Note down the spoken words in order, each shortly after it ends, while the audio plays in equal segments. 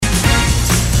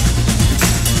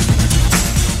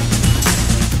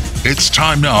It's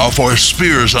time now for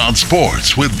Spears on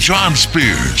Sports with John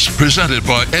Spears, presented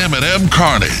by M&M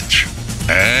Carnage.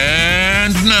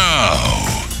 And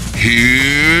now,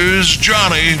 here's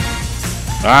Johnny.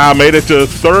 Made it to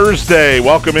Thursday.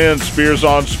 Welcome in, Spears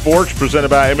on Sports, presented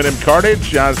by M&M Carnage.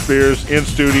 John Spears in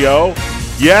studio.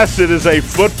 Yes, it is a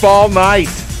football night.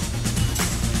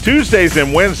 Tuesdays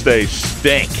and Wednesdays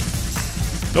stink.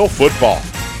 No football.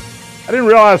 I didn't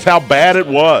realize how bad it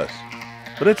was,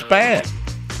 but it's bad.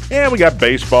 Yeah, we got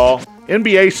baseball.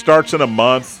 NBA starts in a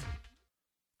month.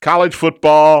 College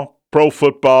football, pro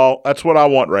football. That's what I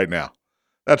want right now.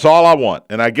 That's all I want,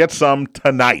 and I get some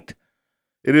tonight.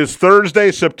 It is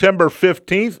Thursday, September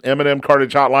 15th. M&M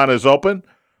Carnage Hotline is open.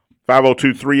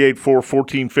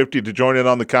 502-384-1450 to join in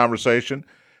on the conversation.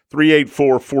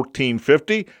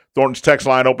 384-1450. Thornton's text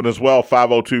line open as well,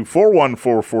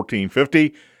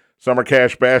 502-414-1450. Summer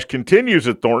Cash Bash continues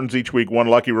at Thornton's. Each week, one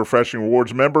lucky Refreshing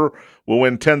Rewards member will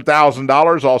win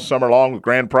 $10,000 all summer long. The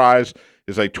grand prize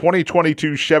is a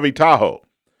 2022 Chevy Tahoe.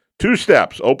 2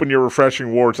 steps. Open your Refreshing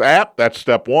Rewards app. That's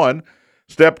step 1.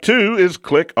 Step 2 is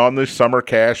click on the Summer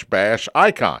Cash Bash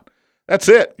icon. That's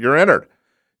it. You're entered.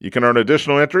 You can earn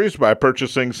additional entries by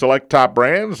purchasing select top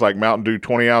brands like Mountain Dew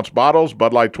 20-ounce bottles,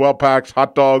 Bud Light 12-packs,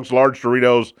 hot dogs, large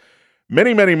Doritos,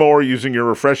 many, many more using your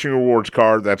Refreshing Rewards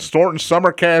card. That's Thornton's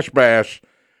Summer Cash Bash.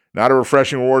 Not a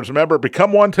Refreshing Rewards member?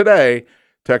 Become one today.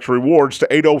 Text REWARDS to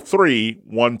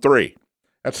 80313.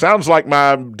 That sounds like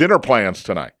my dinner plans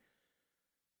tonight.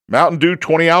 Mountain Dew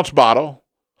 20-ounce bottle,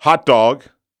 hot dog,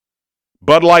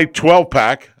 Bud Light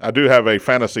 12-pack. I do have a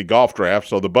fantasy golf draft,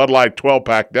 so the Bud Light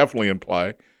 12-pack definitely in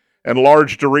play, and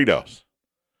large Doritos.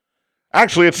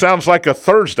 Actually, it sounds like a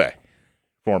Thursday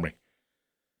for me.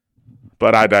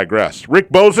 But I digress.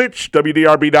 Rick Bozich,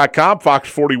 WDRB.com, Fox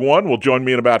 41, will join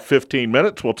me in about 15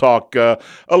 minutes. We'll talk a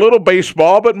little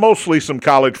baseball, but mostly some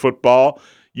college football.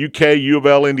 UK, U of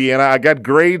L, Indiana. I got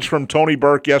grades from Tony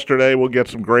Burke yesterday. We'll get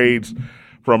some grades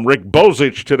from Rick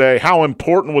Bozich today. How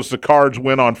important was the Cards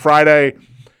win on Friday?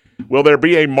 Will there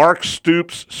be a Mark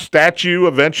Stoops statue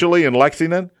eventually in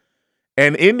Lexington?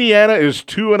 And Indiana is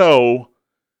 2-0.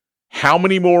 How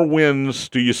many more wins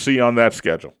do you see on that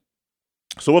schedule?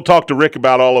 So we'll talk to Rick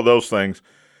about all of those things.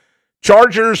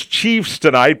 Chargers, Chiefs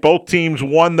tonight. Both teams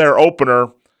won their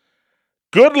opener.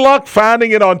 Good luck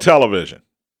finding it on television.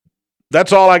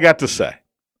 That's all I got to say.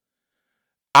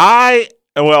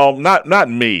 Not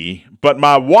me, but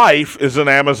my wife is an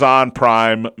Amazon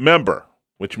Prime member,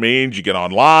 which means you get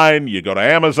online, you go to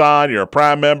Amazon, you're a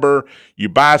Prime member, you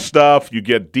buy stuff, you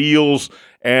get deals,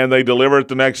 and they deliver it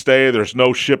the next day. There's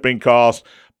no shipping cost,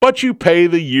 but you pay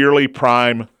the yearly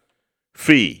Prime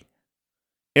fee.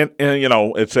 And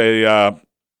it's a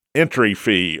entry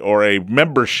fee or a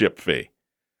membership fee.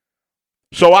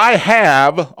 So I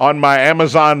have on my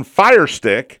Amazon Fire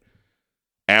Stick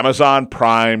Amazon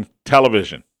Prime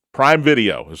Television. Prime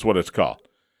Video is what it's called.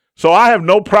 So I have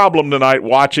no problem tonight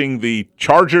watching the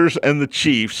Chargers and the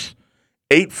Chiefs,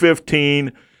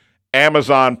 8:15,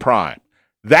 Amazon Prime.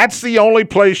 That's the only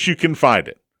place you can find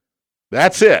it.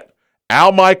 That's it.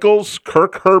 Al Michaels,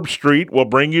 Kirk Herbstreit will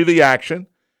bring you the action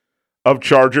of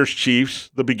Chargers Chiefs,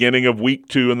 the beginning of Week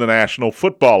 2 in the National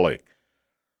Football League.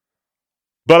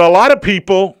 But a lot of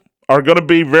people are going to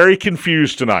be very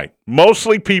confused tonight.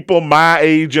 Mostly people my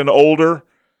age and older,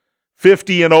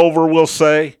 50 and over, we'll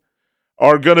say,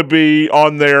 are going to be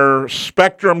on their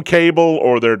Spectrum cable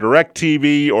or their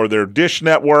DirecTV or their Dish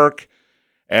Network,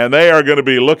 and they are going to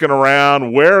be looking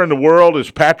around, where in the world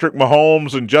is Patrick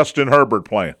Mahomes and Justin Herbert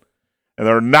playing? And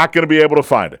they're not going to be able to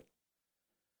find it.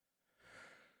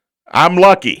 I'm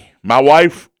lucky. My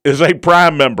wife is a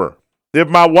Prime member. If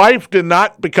my wife did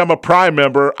not become a Prime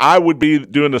member, I would be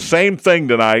doing the same thing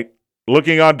tonight,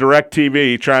 looking on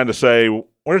DirecTV, trying to say,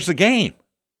 where's the game?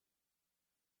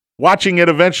 Watching it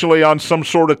eventually on some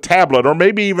sort of tablet or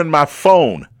maybe even my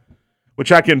phone,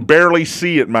 which I can barely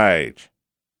see at my age.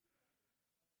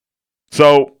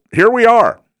 So here we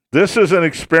are. This is an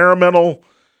experimental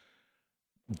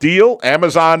deal.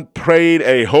 Amazon paid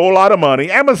a whole lot of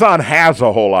money. Amazon has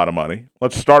a whole lot of money.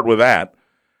 Let's start with that.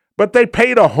 But they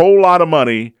paid a whole lot of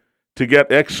money to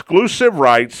get exclusive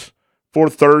rights for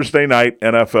Thursday night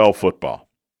NFL football.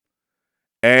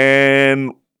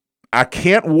 And I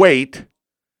can't wait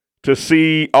to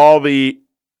see all the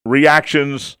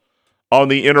reactions on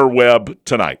the interweb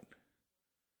tonight,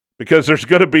 because there's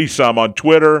going to be some on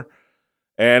Twitter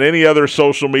and any other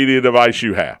social media device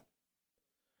you have.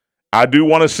 I do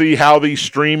want to see how the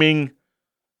streaming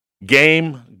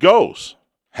game goes,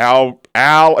 how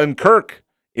Al and Kirk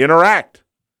interact.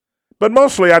 But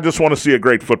mostly I just want to see a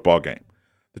great football game.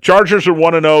 The Chargers are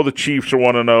 1-0. The Chiefs are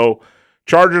 1-0.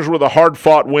 Chargers with a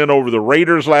hard-fought win over the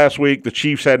Raiders last week. The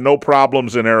Chiefs had no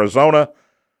problems in Arizona.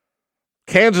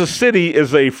 Kansas City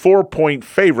is a 4-point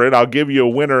favorite. I'll give you a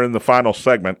winner in the final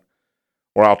segment,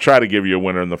 or I'll try to give you a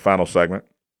winner in the final segment.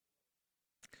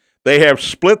 They have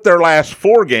split their last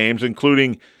 4 games,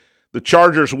 including the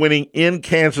Chargers winning in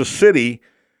Kansas City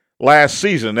last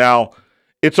season. Now,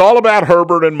 it's all about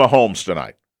Herbert and Mahomes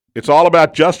tonight. It's all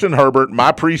about Justin Herbert,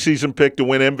 my preseason pick to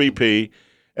win MVP,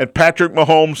 and Patrick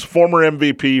Mahomes, former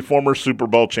MVP, former Super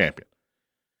Bowl champion.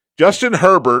 Justin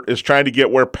Herbert is trying to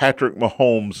get where Patrick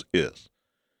Mahomes is.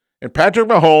 And Patrick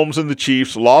Mahomes and the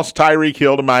Chiefs lost Tyreek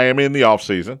Hill to Miami in the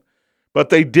offseason, but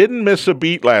they didn't miss a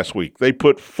beat last week. They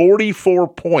put 44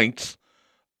 points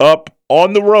up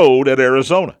on the road at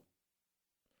Arizona.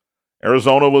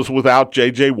 Arizona was without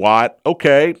J.J. Watt.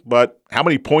 Okay, but how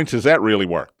many points is that really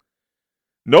worth?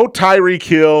 No Tyreek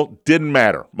Hill, didn't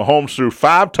matter. Mahomes threw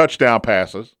 5 touchdown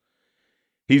passes.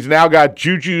 He's now got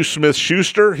Juju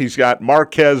Smith-Schuster. He's got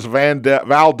Marquez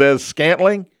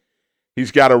Valdez-Scantling.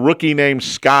 He's got a rookie named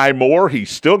Sky Moore. He's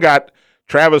still got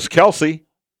Travis Kelce.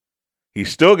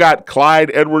 He's still got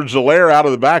Clyde Edwards-Helaire out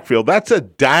of the backfield. That's a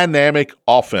dynamic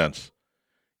offense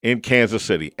in Kansas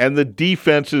City, and the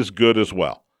defense is good as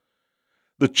well.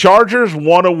 The Chargers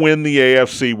want to win the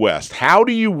AFC West. How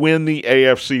do you win the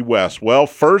AFC West? Well,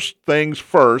 first things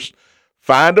first,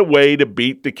 find a way to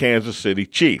beat the Kansas City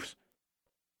Chiefs.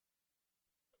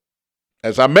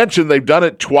 As I mentioned, they've done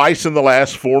it twice in the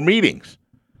last 4 meetings.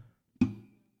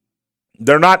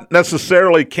 They're not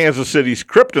necessarily Kansas City's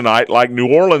kryptonite like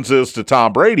New Orleans is to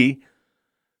Tom Brady,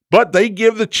 but they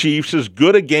give the Chiefs as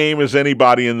good a game as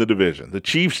anybody in the division. The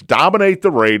Chiefs dominate the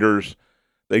Raiders.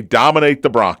 They dominate the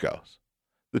Broncos.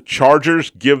 The Chargers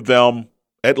give them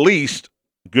at least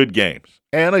good games.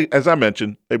 And as I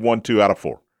mentioned, they've won 2 out of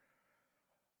 4.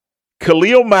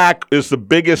 Khalil Mack is the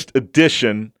biggest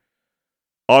addition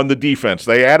on the defense.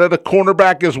 They added a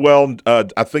cornerback as well.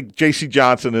 I think J.C.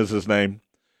 Johnson is his name.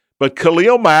 But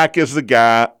Khalil Mack is the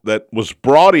guy that was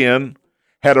brought in,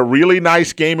 had a really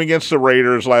nice game against the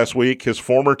Raiders last week, his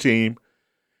former team.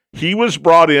 He was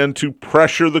brought in to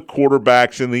pressure the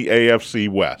quarterbacks in the AFC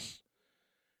West.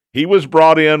 He was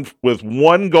brought in with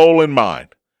one goal in mind: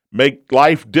 make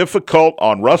life difficult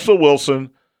on Russell Wilson,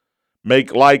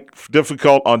 make life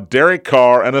difficult on Derek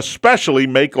Carr, and especially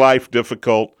make life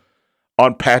difficult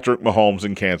on Patrick Mahomes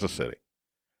in Kansas City.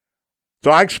 So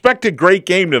I expect a great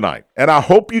game tonight, and I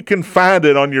hope you can find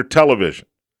it on your television.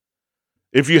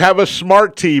 If you have a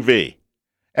smart TV,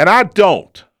 and I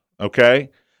don't, okay?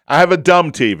 I have a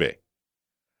dumb TV.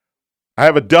 I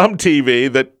have a dumb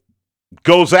TV that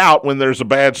goes out when there's a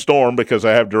bad storm because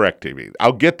I have DirecTV.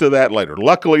 I'll get to that later.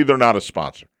 Luckily, they're not a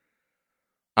sponsor.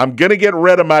 I'm going to get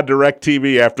rid of my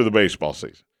DirecTV after the baseball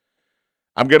season.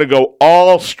 I'm going to go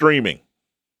all streaming.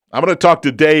 I'm going to talk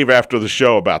to Dave after the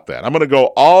show about that. I'm going to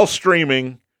go all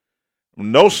streaming,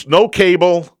 no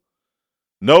cable,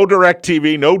 no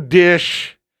DirecTV, no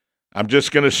dish. I'm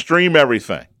just going to stream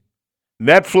everything.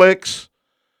 Netflix,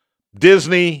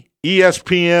 Disney,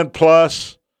 ESPN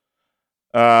Plus,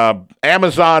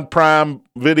 Amazon Prime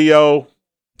Video,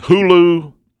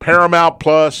 Hulu, Paramount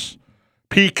Plus,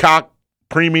 Peacock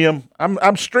Premium.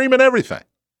 I'm streaming everything.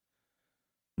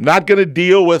 I'm not going to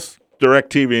deal with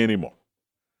DirecTV anymore.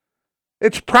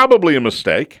 It's probably a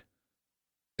mistake.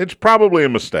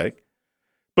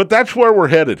 But that's where we're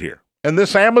headed here. And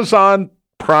this Amazon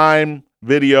Prime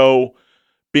Video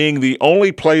being the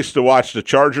only place to watch the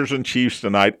Chargers and Chiefs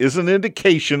tonight is an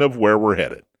indication of where we're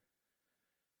headed.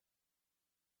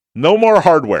 No more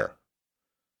hardware.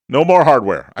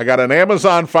 I got an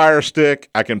Amazon Fire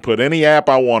Stick. I can put any app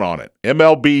I want on it.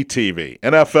 MLB TV,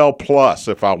 NFL Plus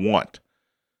if I want,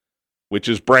 which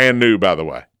is brand new, by the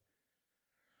way.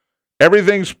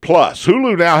 Everything's plus.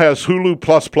 Hulu now has Hulu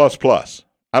plus plus plus.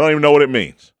 I don't even know what it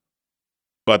means,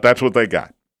 but that's what they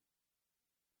got.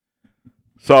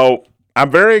 So I'm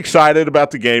very excited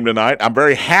about the game tonight. I'm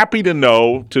very happy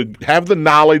to have the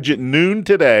knowledge at noon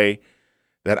today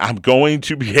that I'm going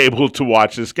to be able to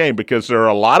watch this game, because there are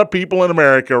a lot of people in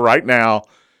America right now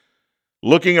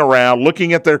looking around,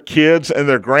 looking at their kids and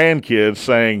their grandkids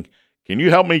saying, can you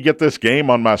help me get this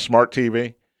game on my smart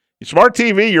TV? Smart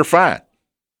TV, you're fine.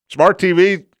 Smart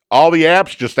TV, all the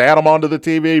apps, just add them onto the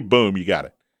TV, boom, you got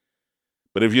it.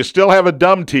 But if you still have a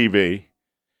dumb TV,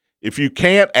 if you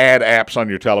can't add apps on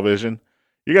your television,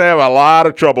 you're going to have a lot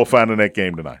of trouble finding that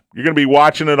game tonight. You're going to be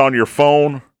watching it on your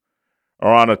phone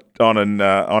or on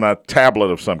a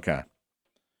tablet of some kind.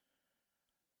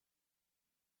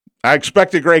 I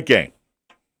expect a great game.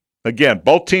 Again,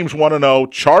 both teams want to know.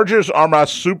 Chargers are my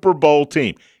Super Bowl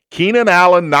team. Keenan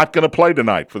Allen not going to play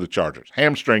tonight for the Chargers.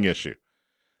 Hamstring issue.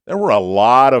 There were a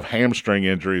lot of hamstring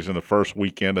injuries in the first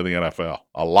weekend of the NFL.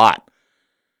 A lot.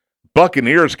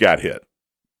 Buccaneers got hit.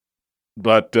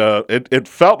 But it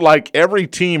felt like every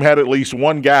team had at least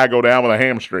one guy go down with a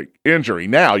hamstring injury.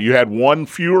 Now, you had one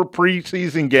fewer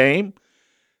preseason game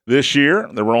this year.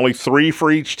 There were only 3 for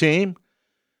each team.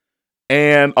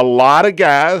 And a lot of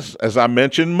guys, as I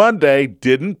mentioned Monday,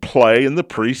 didn't play in the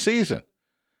preseason.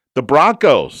 The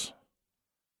Broncos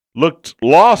looked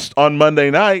lost on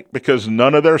Monday night because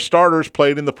none of their starters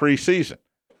played in the preseason.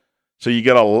 So you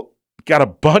got a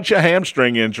bunch of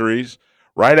hamstring injuries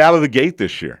right out of the gate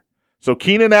this year. So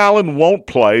Keenan Allen won't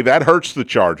play. That hurts the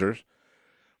Chargers.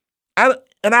 And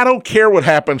I don't care what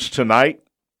happens tonight.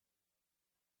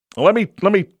 Let me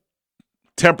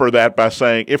temper that by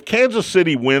saying if Kansas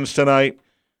City wins tonight,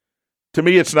 to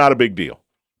me it's not a big deal.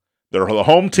 They're the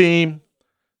home team.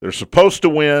 They're supposed to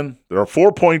win. They're a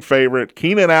 4-point favorite.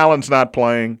 Keenan Allen's not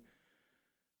playing.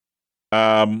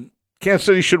 Kansas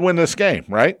City should win this game,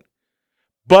 right?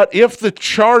 But if the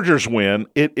Chargers win,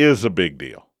 it is a big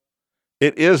deal.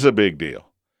 It is a big deal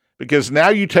because now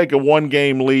you take a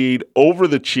 1-game lead over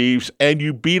the Chiefs and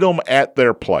you beat them at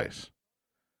their place.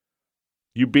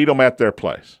 You beat them at their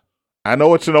place. I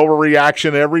know it's an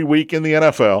overreaction every week in the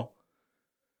NFL.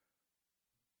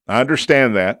 I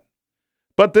understand that.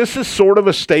 But this is sort of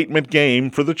a statement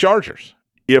game for the Chargers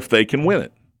if they can win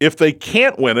it. If they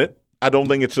can't win it, I don't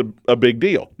think it's a big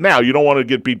deal. Now, you don't want to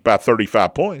get beat by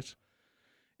 35 points.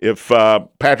 If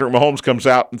Patrick Mahomes comes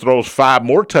out and throws 5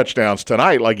 more touchdowns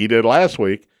tonight like he did last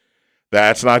week,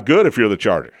 that's not good if you're the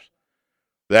Chargers.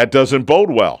 That doesn't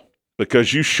bode well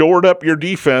because you shored up your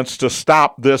defense to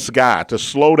stop this guy, to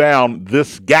slow down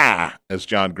this guy, as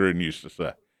John Gruden used to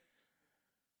say.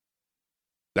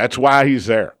 That's why he's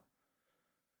there.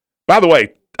 By the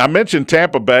way, I mentioned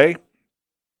Tampa Bay.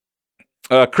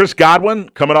 Chris Godwin,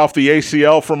 coming off the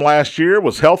ACL from last year,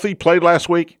 was healthy, played last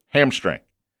week, hamstring.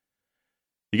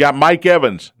 You got Mike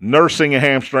Evans nursing a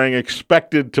hamstring,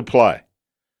 expected to play.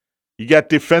 You got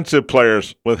defensive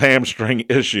players with hamstring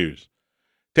issues.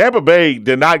 Tampa Bay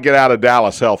did not get out of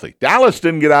Dallas healthy. Dallas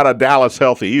didn't get out of Dallas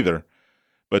healthy either,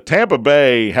 but Tampa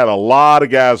Bay had a lot of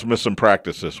guys missing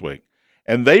practice this week.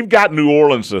 And they've got New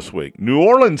Orleans this week. New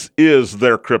Orleans is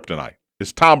their kryptonite.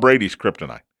 It's Tom Brady's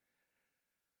kryptonite.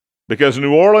 Because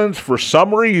New Orleans, for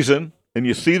some reason, and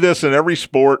you see this in every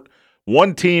sport,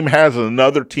 one team has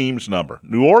another team's number.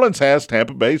 New Orleans has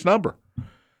Tampa Bay's number.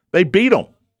 They beat them.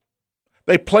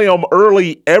 They play them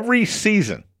early every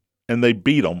season, and they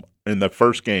beat them in the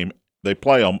first game. They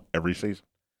play them every season.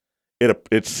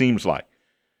 It seems like.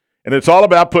 And it's all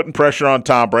about putting pressure on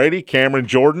Tom Brady. Cameron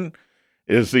Jordan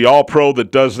is the all-pro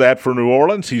that does that for New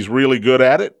Orleans. He's really good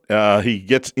at it. He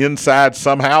gets inside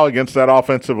somehow against that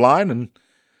offensive line, and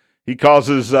he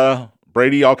causes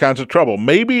Brady all kinds of trouble.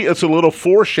 Maybe it's a little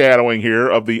foreshadowing here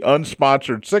of the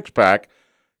unsponsored six-pack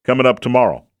coming up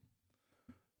tomorrow.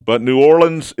 But New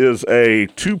Orleans is a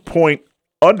 2-point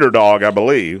underdog, I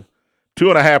believe,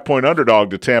 2.5-point underdog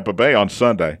to Tampa Bay on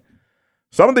Sunday.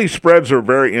 Some of these spreads are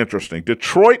very interesting.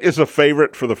 Detroit is a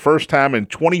favorite for the first time in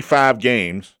 25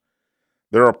 games.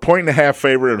 They're a 1.5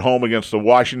 favorite at home against the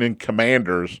Washington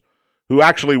Commanders, who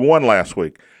actually won last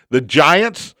week. The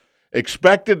Giants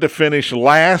expected to finish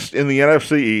last in the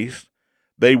NFC East.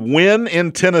 They win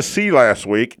in Tennessee last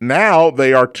week. Now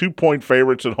they are 2-point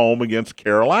favorites at home against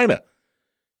Carolina.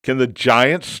 Can the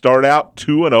Giants start out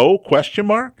 2-0? Question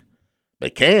mark. They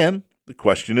can. The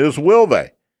question is, will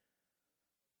they?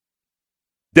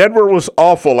 Denver was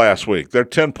awful last week. They're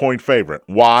 10-point favorite.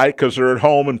 Why? Because they're at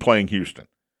home and playing Houston.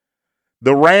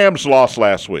 The Rams lost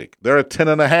last week. They're a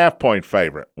 10.5-point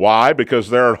favorite. Why? Because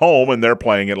they're at home and they're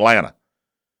playing Atlanta.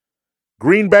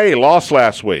 Green Bay lost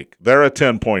last week. They're a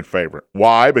 10-point favorite.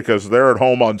 Why? Because they're at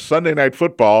home on Sunday Night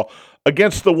Football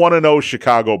against the 1-0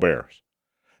 Chicago Bears.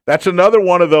 That's another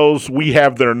one of those we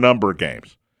have their number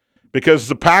games. Because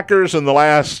the Packers in the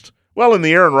in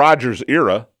the Aaron Rodgers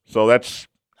era, so that's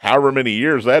however many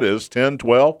years that is, 10,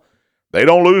 12, they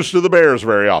don't lose to the Bears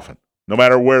very often, no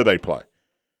matter where they play.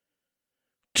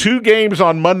 2 games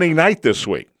on Monday night this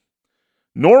week.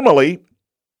 Normally,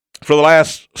 for the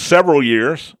last several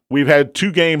years, we've had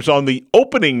 2 games on the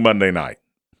opening Monday night.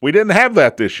 We didn't have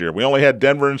that this year. We only had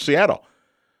Denver and Seattle.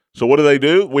 So what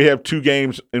do? We have 2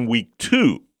 games in week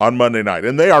 2 on Monday night,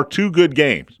 and they are 2 good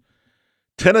games.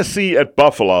 Tennessee at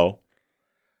Buffalo.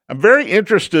 I'm very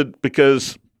interested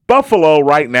because Buffalo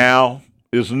right now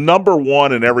is number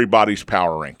 1 in everybody's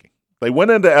power ranking. They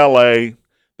went into L.A.,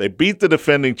 they beat the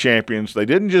defending champions. They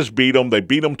didn't just beat them, they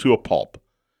beat them to a pulp.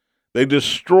 They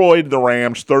destroyed the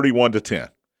Rams 31-10,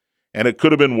 and it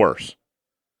could have been worse.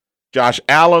 Josh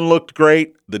Allen looked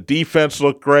great. The defense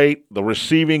looked great. The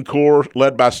receiving core,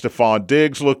 led by Stephon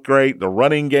Diggs, looked great. The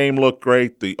running game looked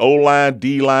great. The O-line,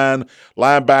 D-line,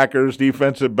 linebackers,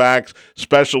 defensive backs,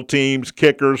 special teams,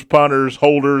 kickers, punters,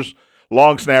 holders,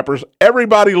 long snappers.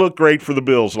 Everybody looked great for the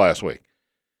Bills last week.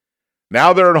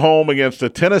 Now they're at home against a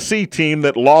Tennessee team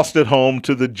that lost at home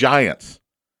to the Giants.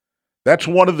 That's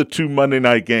one of the two Monday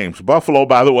night games. Buffalo,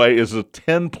 by the way, is a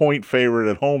 10-point favorite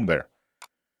at home there.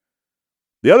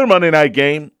 The other Monday night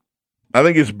game, I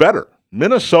think, is better.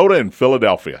 Minnesota and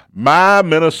Philadelphia. My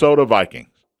Minnesota Vikings.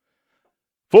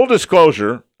 Full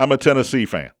disclosure, I'm a Tennessee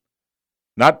fan.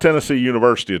 Not Tennessee,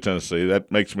 University of Tennessee.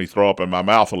 That makes me throw up in my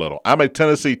mouth a little. I'm a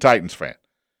Tennessee Titans fan.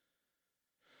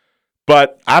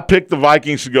 But I picked the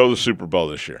Vikings to go to the Super Bowl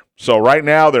this year. So right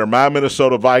now, they're my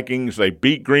Minnesota Vikings. They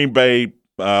beat Green Bay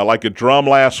like a drum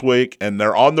last week, and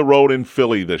they're on the road in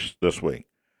Philly this week.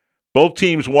 Both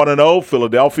teams 1-0.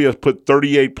 Philadelphia put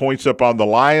 38 points up on the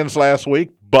Lions last week,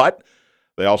 but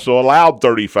they also allowed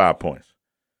 35 points.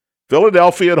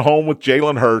 Philadelphia at home with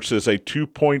Jalen Hurts is a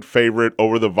 2-point favorite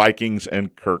over the Vikings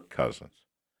and Kirk Cousins.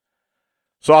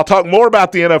 So I'll talk more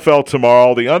about the NFL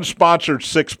tomorrow. The unsponsored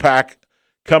six-pack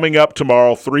coming up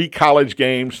tomorrow. 3 college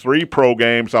games, 3 pro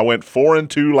games. I went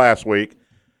 4-2 last week.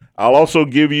 I'll also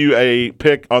give you a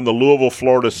pick on the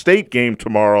Louisville-Florida State game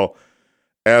tomorrow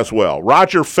as well.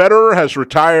 Roger Federer has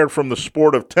retired from the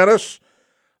sport of tennis.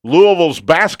 Louisville's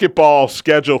basketball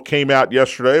schedule came out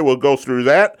yesterday. We'll go through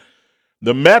that.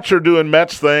 The Mets are doing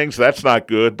Mets things. That's not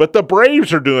good. But the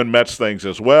Braves are doing Mets things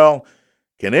as well.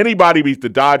 Can anybody beat the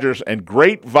Dodgers? And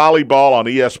great volleyball on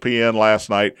ESPN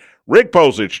last night. Rick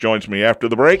Bozich joins me after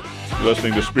the break. You're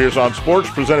listening to Spears on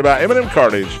Sports, presented by M&M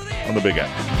Cartage on the Big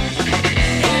X.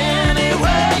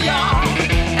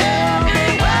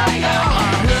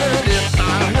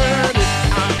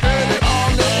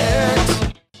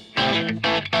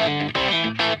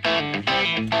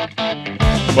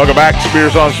 Welcome back to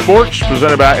Spears on Sports,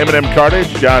 presented by M&M Cartage.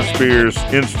 John Spears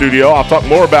in studio. I'll talk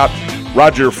more about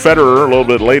Roger Federer a little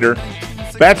bit later.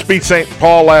 Bats beat St.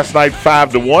 Paul last night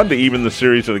 5-1 to even the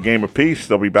series at a game apiece.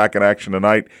 They'll be back in action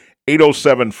tonight.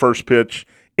 8:07 first pitch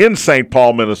in St.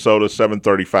 Paul, Minnesota.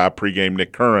 7:35 pregame.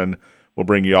 Nick Curran will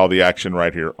bring you all the action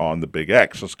right here on the Big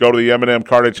X. Let's go to the M&M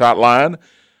Cartage hotline.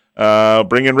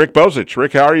 Bring in Rick Bozich.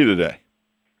 Rick, how are you today?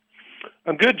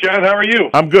 I'm good, John. How are you?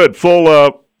 I'm good. Full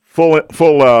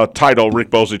title, Rick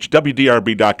Bozich,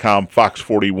 WDRB.com, Fox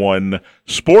 41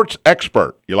 sports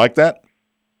expert. You like that?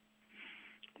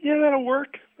 Yeah, that'll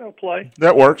work. That'll play.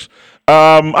 That works.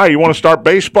 All right, you want to start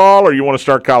baseball or you want to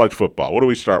start college football? What do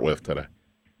we start with today?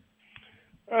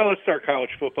 Let's start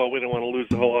college football. We don't want to lose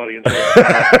the whole audience.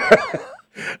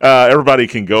 Everybody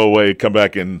can go away, come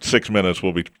back in 6 minutes.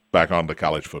 We'll be back on to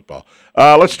college football.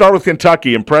 Let's start with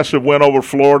Kentucky. Impressive win over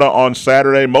Florida on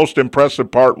Saturday. Most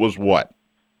impressive part was what?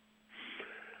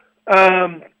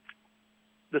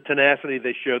 The tenacity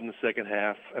they showed in the second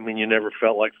half. I mean, you never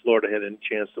felt like Florida had any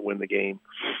chance to win the game.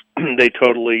 They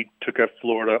totally took a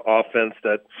Florida offense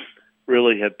that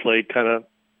really had played kind of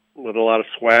with a lot of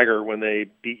swagger when they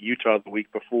beat Utah the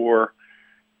week before.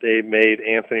 They made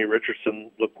Anthony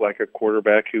Richardson look like a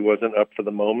quarterback who wasn't up for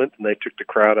the moment, and they took the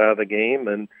crowd out of the game,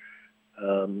 and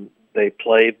they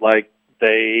played like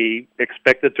they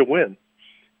expected to win.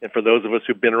 And for those of us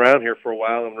who've been around here for a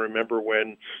while and remember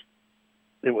when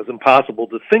it was impossible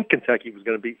to think Kentucky was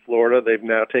going to beat Florida, they've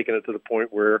now taken it to the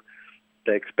point where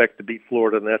they expect to beat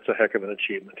Florida, and that's a heck of an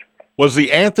achievement. Was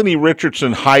the Anthony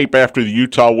Richardson hype after the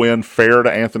Utah win fair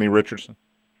to Anthony Richardson?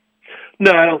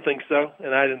 No, I don't think so,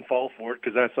 and I didn't fall for it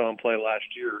because I saw him play last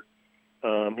year.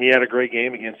 He had a great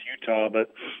game against Utah,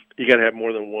 but you got to have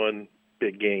more than one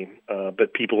big game.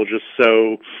 But people are just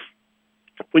so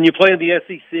 – when you play in the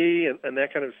SEC and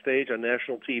that kind of stage on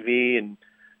national TV and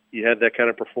you had that kind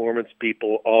of performance,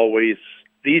 people always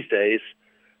 – these days,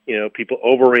 you know, people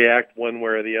overreact one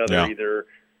way or the other. Yeah. Either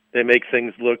they make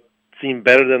things seem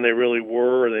better than they really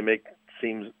were, or they make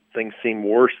things seem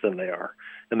worse than they are.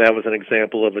 And that was an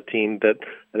example of a team that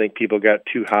I think people got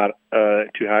too hot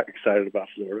excited about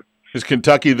Florida. Is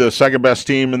Kentucky the second best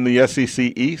team in the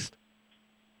SEC East?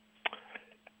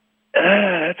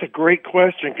 That's a great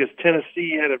question because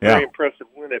Tennessee had a very impressive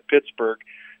win at Pittsburgh.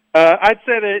 I'd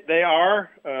say they are.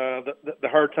 The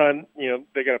hard time, you know,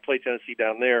 they got to play Tennessee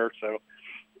down there. So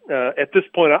at this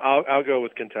point, I'll go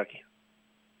with Kentucky.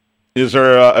 Is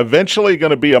there eventually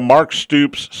going to be a Mark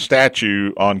Stoops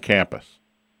statue on campus?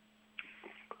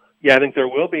 Yeah, I think there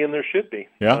will be, and there should be.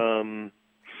 Yeah. I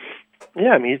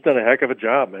mean, he's done a heck of a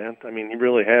job, man. I mean, he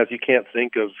really has. You can't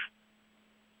think of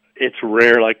 – it's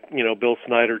rare, like, you know, Bill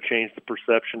Snyder changed the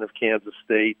perception of Kansas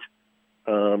State.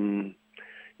 You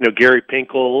Gary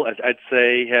Pinkel, I'd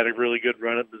say, had a really good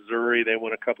run at Missouri. They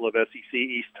won a couple of SEC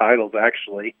East titles,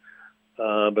 actually,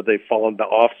 but they've fallen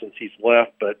off since he's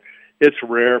left. But it's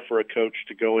rare for a coach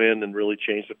to go in and really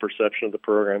change the perception of the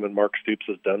program, and Mark Stoops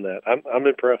has done that. I'm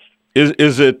impressed.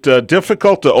 Is it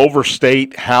difficult to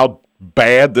overstate how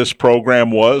bad this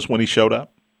program was when he showed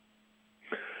up?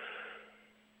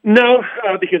 No,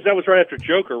 because that was right after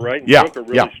Joker, right? And Yeah, Joker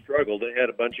really struggled. They had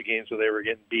a bunch of games where they were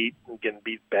getting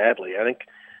beat badly. I think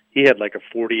he had like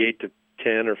a 48-10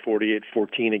 or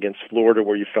 48-14 against Florida,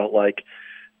 where you felt like,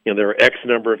 there were X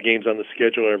number of games on the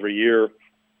schedule every year.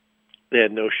 They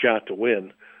had no shot to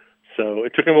win. So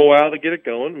it took him a while to get it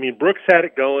going. I mean, Brooks had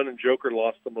it going, and Joker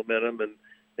lost the momentum,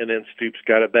 and then Stoops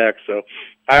got it back. So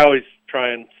I always try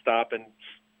and stop and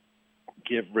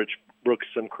give Rich Brooks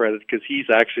some credit, because he's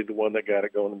actually the one that got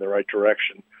it going in the right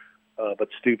direction. But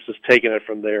Stoops has taken it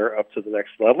from there up to the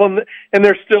next level. And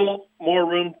there's still more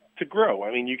room to grow.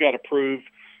 I mean, you got to prove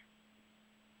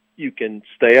you can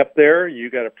stay up there. You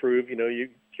got to prove, you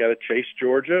got to chase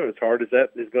Georgia, as hard as that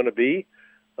is going to be,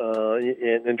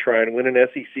 and try and win an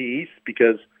SEC East,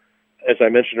 because, as I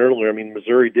mentioned earlier, I mean,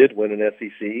 Missouri did win an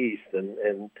SEC East,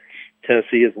 and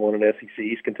Tennessee has won an SEC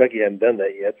East. Kentucky hadn't done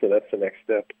that yet, so that's the next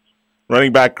step.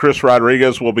 Running back Chris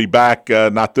Rodriguez will be back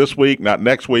not this week, not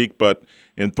next week, but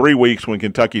in 3 weeks when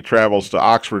Kentucky travels to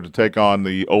Oxford to take on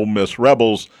the Ole Miss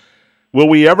Rebels. Will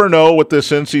we ever know what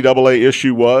this NCAA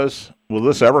issue was? Will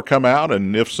this ever come out?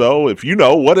 And if so, if you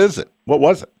know, what is it? What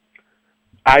was it?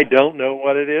 I don't know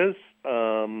what it is.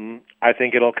 I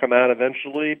think it'll come out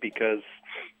eventually, because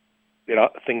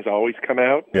things always come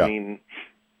out. Yeah. I mean,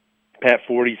 Pat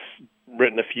Forty's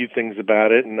written a few things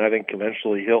about it, and I think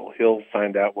eventually he'll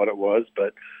find out what it was.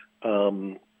 But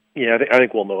I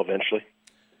think we'll know eventually.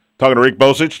 Talking to Rick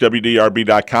Bozich,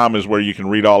 WDRB.com is where you can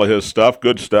read all of his stuff,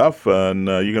 good stuff, and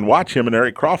you can watch him and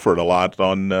Eric Crawford a lot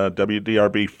on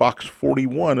WDRB Fox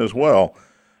 41 as well.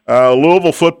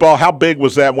 Louisville football, how big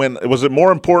was that win? Was it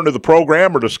more important to the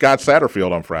program or to Scott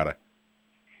Satterfield on Friday?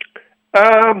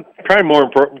 Probably more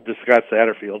important to Scott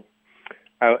Satterfield.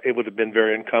 It would have been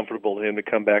very uncomfortable to him to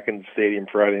come back in the stadium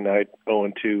Friday night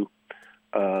 0-2,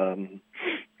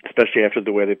 especially after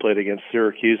the way they played against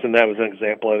Syracuse. And that was an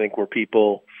example, I think, where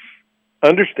people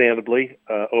understandably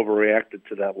overreacted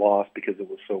to that loss because it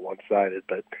was so one-sided.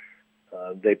 But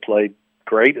they played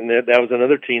great, and that was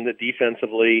another team that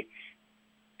defensively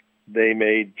they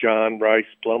made John Rice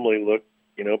Plumlee look,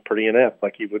 pretty inept,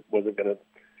 like he wasn't going to.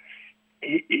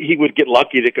 He would get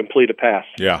lucky to complete a pass.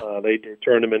 Yeah. They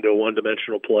turned him into a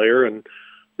one-dimensional player, and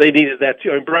they needed that too.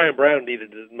 I mean, Brian Brown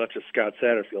needed it as much as Scott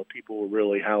Satterfield. People were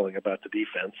really howling about the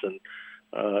defense, and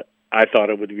I thought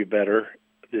it would be better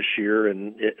this year,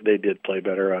 and they did play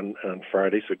better on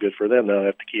Friday, so good for them. Now they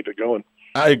have to keep it going.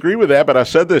 I agree with that, but I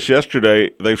said this yesterday.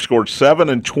 They've scored 7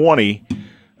 and 20.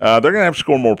 They're going to have to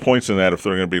score more points than that if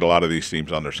they're going to beat a lot of these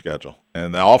teams on their schedule.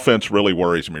 And the offense really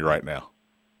worries me right now.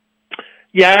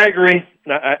 Yeah, I agree.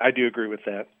 I do agree with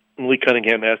that. Lee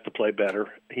Cunningham has to play better.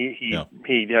 He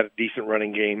had a decent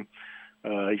running game.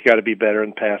 He's got to be better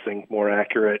in passing, more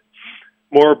accurate,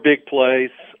 more big plays.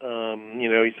 He's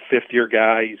a fifth-year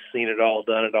guy. He's seen it all,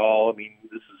 done it all. I mean,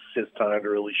 this is his time to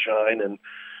really shine. And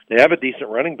they have a decent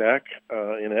running back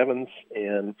in Evans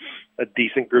and a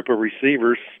decent group of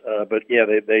receivers. But yeah,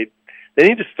 they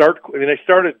need to start. I mean, they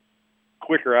started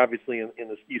quicker, obviously, in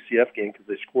the UCF game because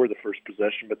they scored the first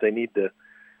possession, but they need to.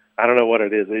 I don't know what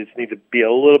it is. They just need to be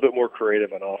a little bit more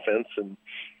creative on offense, and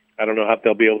I don't know how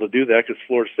they'll be able to do that because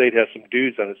Florida State has some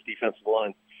dudes on its defensive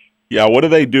line. Yeah, what do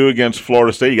they do against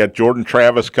Florida State? You got Jordan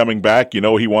Travis coming back. He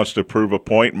wants to prove a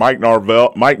point. Mike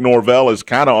Norvell is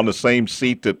kind of on the same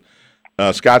seat that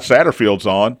Scott Satterfield's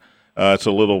on. It's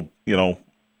a little,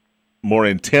 more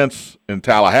intense in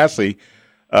Tallahassee.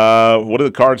 What do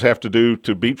the Cards have to do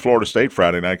to beat Florida State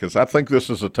Friday night? Because I think this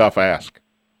is a tough ask.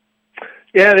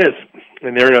 Yeah, it is.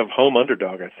 And they're a home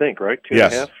underdog, I think, right?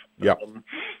 2.5? Yeah.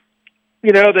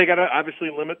 They got to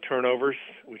obviously limit turnovers,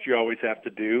 which you always have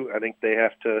to do. I think they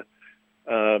have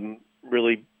to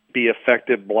really be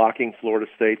effective blocking Florida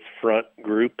State's front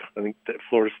group. I think that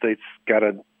Florida State's got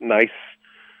a nice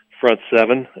front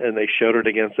seven, and they showed it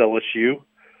against LSU.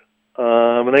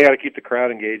 And they got to keep the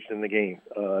crowd engaged in the game.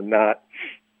 I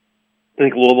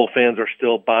think Louisville fans are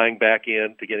still buying back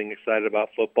in to getting excited about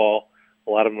football. A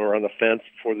lot of them were on the fence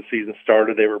before the season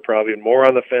started. They were probably more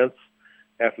on the fence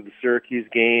after the Syracuse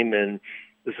game, and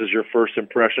this is your first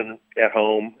impression at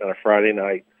home on a Friday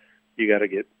night. You got to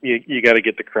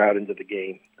get the crowd into the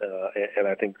game, and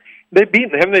I think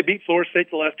haven't they beat Florida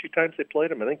State the last 2 times they played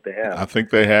them? I think they have. I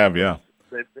think they have, yeah.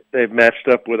 They've matched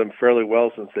up with them fairly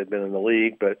well since they've been in the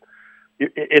league, but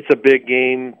it's a big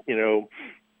game.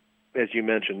 as you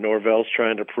mentioned, Norvell's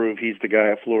trying to prove he's the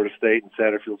guy at Florida State, and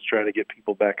Satterfield's trying to get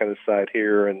people back on his side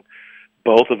here. And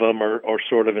both of them are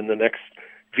sort of in the next.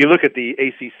 If you look at the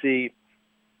ACC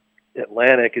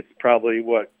Atlantic, it's probably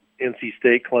NC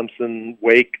State, Clemson,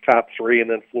 Wake, top three, and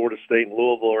then Florida State and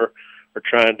Louisville are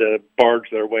trying to barge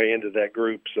their way into that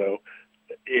group. So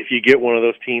if you get one of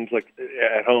those teams like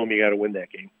at home, you got to win that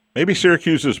game. Maybe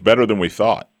Syracuse is better than we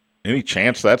thought. Any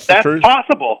chance that's the truth? That's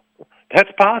possible.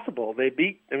 That's possible. They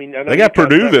beat. I mean, I know they got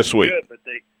Purdue this week, good, but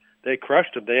they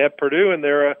crushed them. They have Purdue, and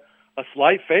they're a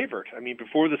slight favorite. I mean,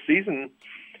 before the season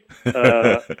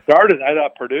started, I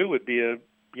thought Purdue would be a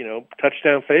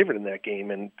touchdown favorite in that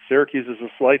game, and Syracuse is a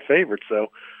slight favorite.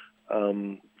 So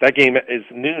that game is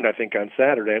noon, I think, on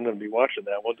Saturday. I'm going to be watching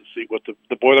that one to see what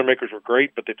the Boilermakers were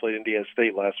great, but they played Indiana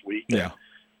State last week. Yeah.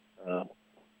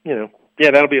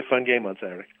 That'll be a fun game on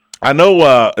Saturday. I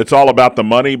know it's all about the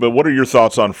money, but what are your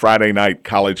thoughts on Friday night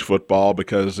college football?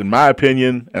 Because in my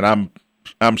opinion, and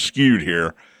I'm skewed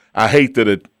here, I hate that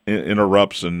it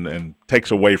interrupts and takes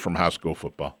away from high school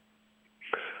football.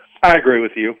 I agree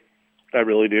with you. I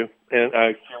really do. And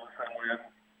I feel the same way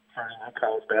in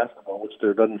college basketball, which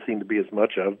there doesn't seem to be as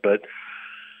much of. But,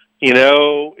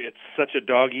 it's such a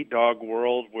dog-eat-dog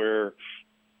world where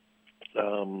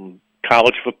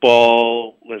college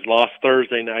football was lost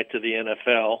Thursday night to the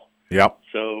NFL. Yep.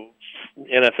 So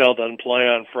NFL doesn't play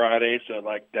on Friday, so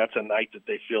that's a night that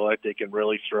they feel like they can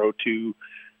really throw two.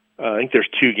 I think there's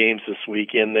 2 games this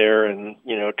week in there, and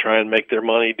try and make their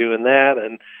money doing that.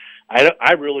 And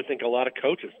I really think a lot of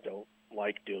coaches don't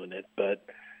like doing it, but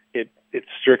it's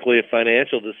strictly a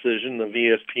financial decision. The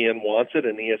ESPN wants it,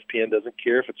 and ESPN doesn't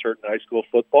care if it's hurting high school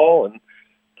football. And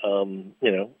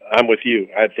I'm with you.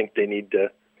 I think they need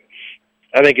to.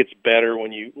 I think it's better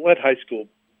when you let high school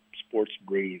sports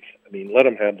breathe. I mean, let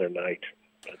them have their night.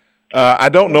 I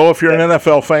don't know if you're an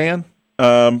NFL fan,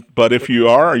 but if you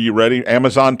are you ready?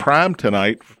 Amazon Prime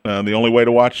tonight, the only way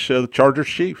to watch the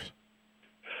Chargers-Chiefs.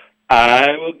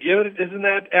 I will give it. Isn't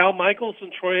that Al Michaels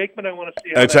and Troy Aikman? I want to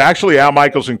see. It's actually Al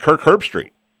Michaels and Kirk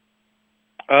Herbstreit.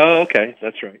 Oh, okay,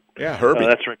 that's right. Yeah, Herbie.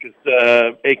 That's right.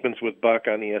 Because Aikman's with Buck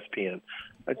on ESPN.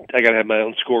 I got to have my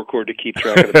own scorecard to keep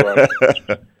track of the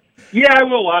broadcast. Yeah, I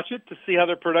will watch it to see how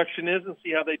their production is and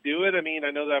see how they do it. I mean,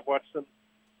 I know that I've watched some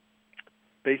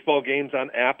baseball games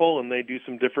on Apple, and they do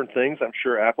some different things. I'm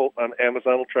sure Apple on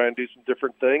Amazon will try and do some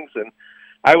different things. And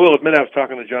I will admit, I was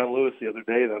talking to John Lewis the other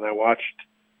day, and I watched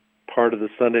part of the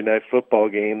Sunday Night Football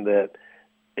game that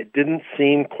it didn't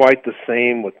seem quite the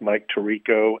same with Mike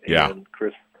Tirico and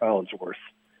Chris Collinsworth.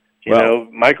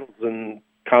 Michaels and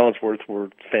Collinsworth were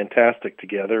fantastic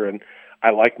together, and I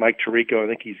like Mike Tirico. I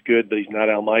think he's good, but he's not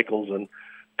Al Michaels, and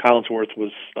Collinsworth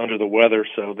was under the weather,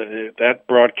 so that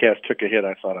broadcast took a hit,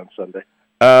 I thought, on Sunday.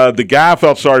 The guy I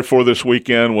felt sorry for this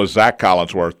weekend was Zach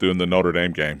Collinsworth doing the Notre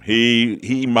Dame game.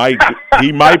 He might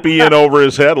be in over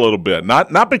his head a little bit,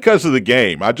 not because of the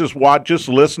game. I just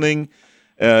listening,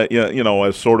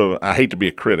 as sort of. I hate to be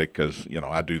a critic because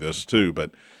I do this too,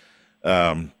 but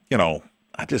I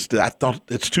thought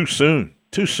it's too soon.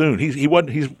 Too soon.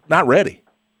 He's not ready.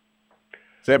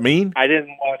 Does that mean? I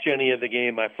didn't watch any of the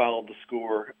game. I followed the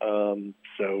score,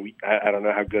 so I don't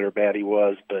know how good or bad he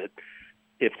was, but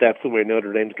if that's the way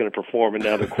Notre Dame's going to perform, and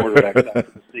now the quarterback's out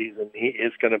for the season,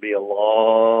 it's going to be a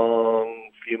long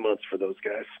few months for those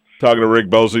guys. Talking to Rick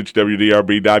Bozich,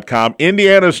 WDRB.com.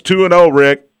 Indiana's 2-0,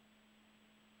 Rick.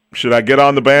 Should I get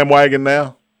on the bandwagon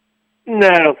now? No,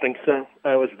 I don't think so.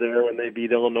 I was there when they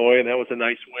beat Illinois, and that was a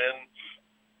nice win.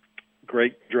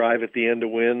 Great drive at the end to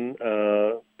win,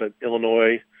 but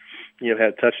Illinois, had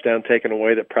a touchdown taken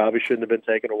away that probably shouldn't have been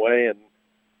taken away. And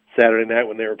Saturday night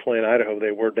when they were playing Idaho,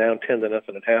 they were down 10-0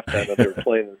 at halftime, and they were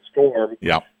playing in the storm.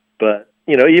 Yeah. But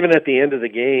even at the end of the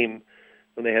game,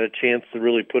 when they had a chance to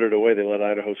really put it away, they let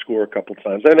Idaho score a couple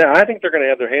times. And I think they're going to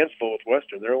have their hands full with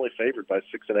Western. They're only favored by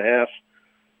 6.5,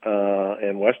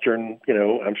 and Western,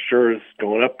 I'm sure is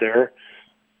going up there.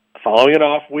 Following an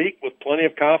off week with plenty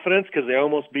of confidence because they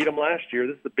almost beat them last year.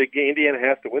 This is the big game. Indiana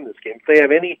has to win this game. If they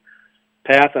have any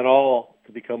path at all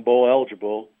to become bowl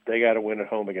eligible, they got to win at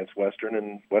home against Western,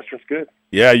 and Western's good.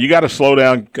 Yeah, you got to slow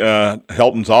down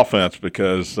Helton's offense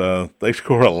because they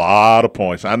score a lot of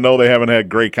points. I know they haven't had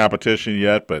great competition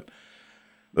yet, but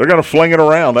they're going to fling it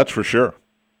around, that's for sure.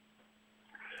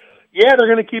 Yeah,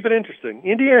 they're going to keep it interesting.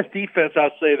 Indiana's defense,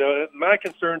 I'll say, though, my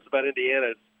concerns about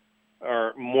Indiana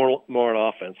are more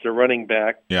on offense. Their running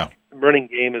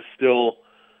game is still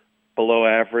below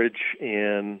average,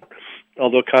 and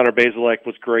although Connor Bazelak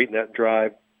was great in that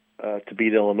drive to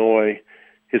beat Illinois,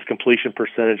 his completion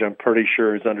percentage, I'm pretty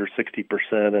sure, is under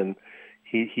 60%, and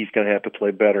he's going to have to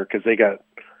play better because they got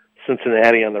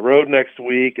Cincinnati on the road next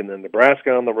week, and then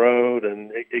Nebraska on the road,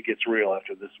 and it gets real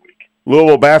after this week.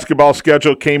 Louisville basketball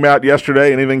schedule came out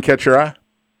yesterday. Anything catch your eye?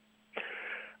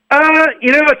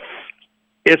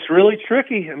 It's really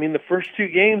tricky. I mean, the first two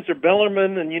games are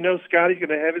Bellarmine, and Scotty's going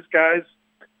to have his guys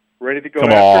ready to go.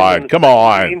 Come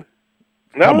on.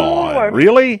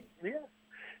 Really?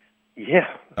 Yeah.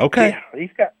 Okay. Yeah,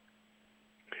 he's got.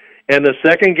 And the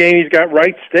second game, he's got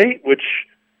Wright State, which,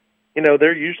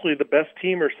 they're usually the best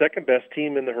team or second best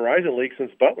team in the Horizon League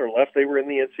since Butler left. They were in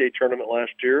the NCAA tournament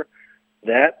last year.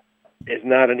 That is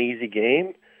not an easy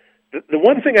game. The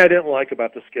one thing I didn't like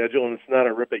about the schedule, and it's not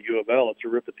a rip at U of L, it's a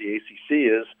rip at the ACC,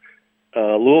 is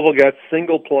Louisville got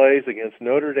single plays against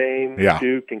Notre Dame,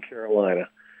 Duke, and Carolina.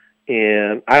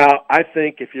 And I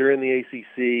think if you're in the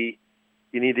ACC,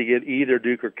 you need to get either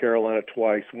Duke or Carolina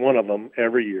twice, one of them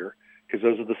every year, because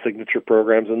those are the signature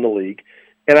programs in the league.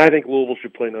 And I think Louisville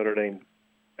should play Notre Dame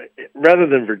rather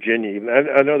than Virginia.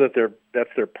 I know that that's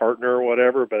their partner or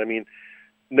whatever, but I mean,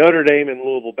 Notre Dame and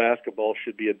Louisville basketball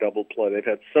should be a double play. They've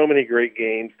had so many great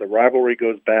games. The rivalry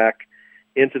goes back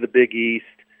into the Big East,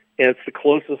 and it's the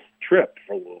closest trip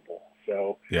for Louisville.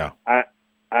 So yeah, I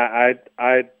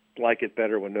like it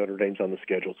better when Notre Dame's on the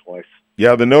schedule twice.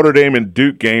 Yeah, the Notre Dame and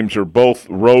Duke games are both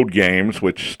road games,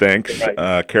 which stinks.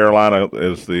 Right. Carolina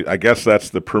is I guess that's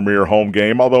the premier home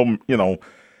game. Although,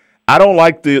 I don't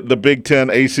like the Big Ten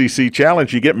ACC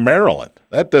challenge. You get Maryland.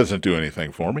 That doesn't do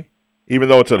anything for me, even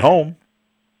though it's at home.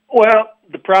 Well,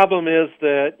 the problem is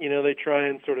that, they try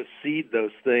and sort of seed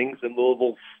those things, and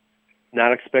Louisville's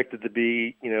not expected to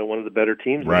be, one of the better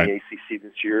teams in the ACC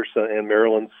this year. So, and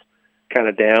Maryland's kind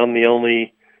of down.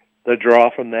 The draw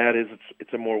from that is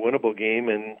it's a more winnable game,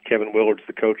 and Kevin Willard's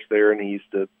the coach there, and he used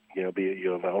to, be at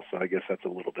U of L, so I guess that's a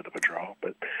little bit of a draw.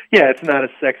 But, yeah, it's not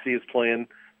as sexy as playing,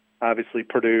 obviously,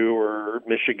 Purdue or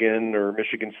Michigan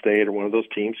State or one of those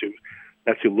teams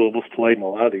that's who Louisville's played in a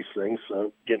lot of these things.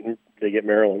 So they get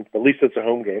Maryland. At least it's a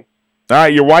home game. All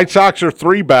right, your White Sox are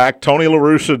 3 back. Tony La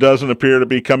Russa doesn't appear to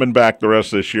be coming back the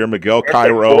rest of this year. Miguel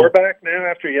Cairo. 4 back now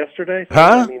after yesterday? So,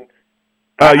 huh?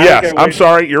 Yes, I'm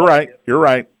sorry. You're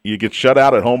right. You get shut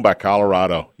out at home by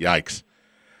Colorado. Yikes.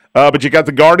 But you got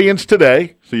the Guardians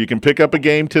today, so you can pick up a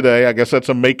game today. I guess that's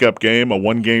a makeup game, a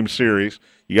 1-game series.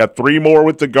 You got 3 more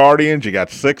with the Guardians. You got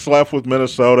 6 left with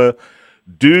Minnesota.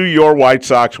 Do your White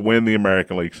Sox win the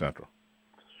American League Central?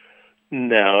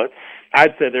 No,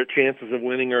 I'd say their chances of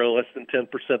winning are less than 10%.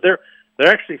 They're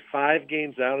actually 5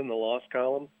 games out in the loss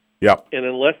column. Yep. And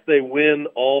unless they win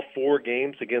all 4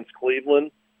 games against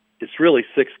Cleveland, it's really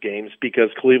 6 games because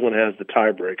Cleveland has the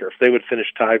tiebreaker. If they would finish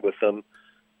tied with them,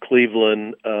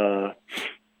 Cleveland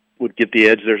would get the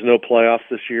edge. There's no playoffs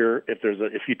this year.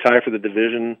 If you tie for the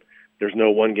division, there's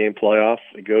no 1-game playoff.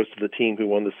 It goes to the team who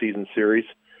won the season series.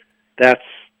 That's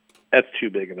too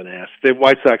big of an ask. The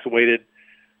White Sox waited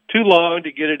too long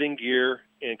to get it in gear,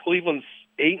 and Cleveland's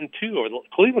 8-2.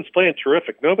 Cleveland's playing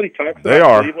terrific. Nobody talks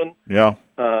about Cleveland. Yeah.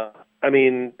 I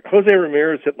mean, Jose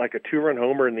Ramirez hit like a 2-run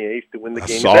homer in the 8th to win the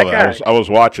game. I saw that. I was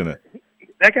watching it.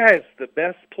 That guy is the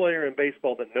best player in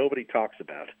baseball that nobody talks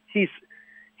about. He's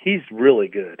really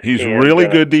good. He's really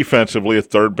good defensively at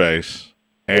third base,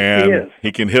 and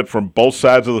he can hit from both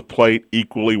sides of the plate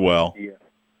equally well. Yeah.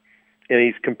 And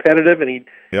he's competitive, and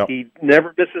he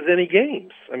never misses any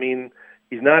games. I mean,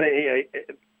 he's not.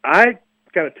 I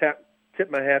got to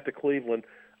tip my hat to Cleveland.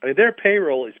 I mean, their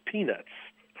payroll is peanuts.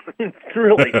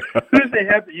 Really, who do they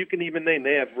have that you can even name?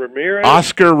 They have Ramirez,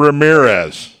 Oscar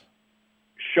Ramirez,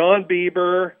 Sean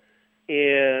Bieber,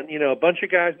 and a bunch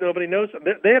of guys nobody knows.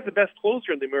 They have the best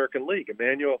closer in the American League,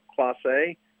 Emmanuel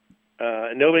Clase.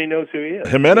 And nobody knows who he is.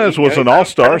 Jimenez was an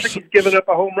all-star. I don't think he's given up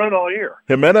a home run all year.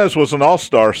 Jimenez was an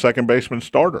all-star second baseman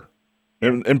starter.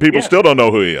 And people still don't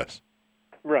know who he is.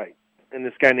 Right. And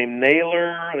this guy named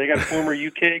Naylor. They got a former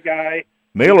UK guy.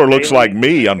 Naylor looks like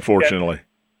me, unfortunately.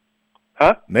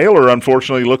 Huh? Naylor,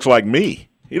 unfortunately, looks like me.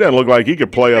 He doesn't look like he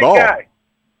could play at all. Guy.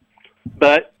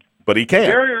 But he can.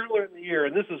 Very early in the year,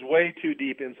 and this is way too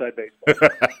deep inside baseball.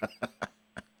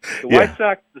 The White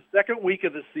Sox, the second week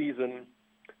of the season,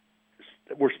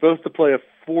 we're supposed to play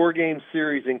a 4-game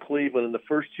series in Cleveland, and the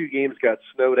first 2 games got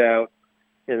snowed out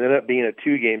and ended up being a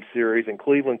 2-game series, and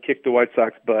Cleveland kicked the White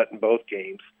Sox butt in both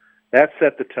games. That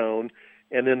set the tone.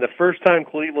 And then the first time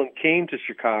Cleveland came to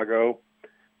Chicago,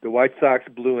 the White Sox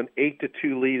blew an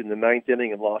 8-2 lead in the 9th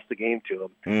inning and lost the game to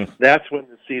them. That's when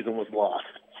the season was lost.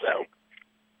 So,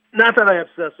 not that I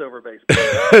obsess over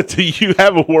baseball. Do you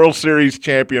have a World Series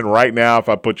champion right now? If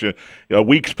I put you a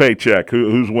week's paycheck,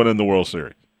 who's winning the World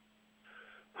Series?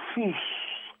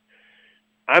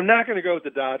 I'm not going to go with the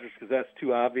Dodgers because that's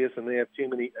too obvious, and they have too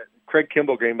many. Craig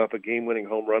Kimbrell gave up a game-winning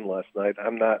home run last night.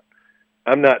 I'm not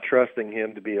I'm not trusting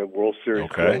him to be a World Series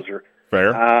closer.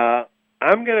 Fair.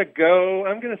 I'm gonna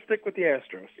stick with the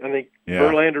Astros. I think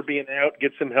Verlander being out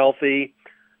gets him healthy.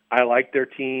 I like their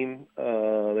team. They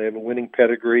have a winning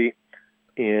pedigree,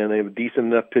 and they have a decent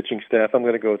enough pitching staff. I'm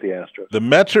going to go with the Astros. The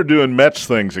Mets are doing Mets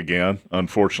things again,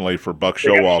 unfortunately for Buck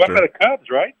Showalter. Got swept by the Cubs,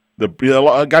 right?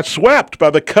 Got swept by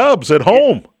the Cubs at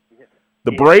home.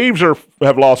 The Braves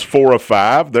have lost 4 of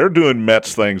 5. They're doing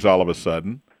Mets things all of a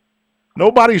sudden.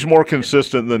 Nobody's more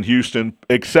consistent than Houston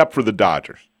except for the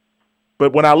Dodgers.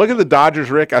 But when I look at the Dodgers,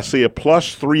 Rick, I see a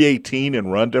plus 318 in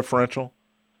run differential,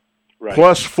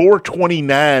 plus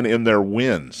 429 in their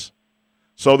wins.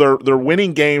 So they're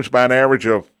winning games by an average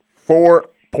of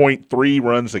 4.3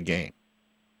 runs a game.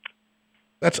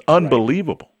 That's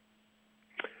unbelievable.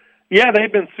 Yeah,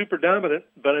 they've been super dominant,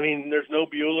 but I mean, there's no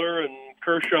Buehler and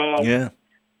Kershaw. Yeah.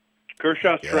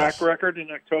 Kershaw's track record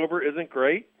in October isn't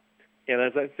great. And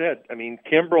as I said, I mean,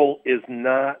 Kimbrel is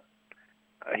not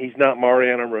he's not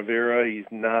Mariano Rivera, he's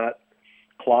not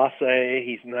Clase,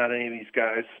 he's not any of these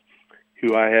guys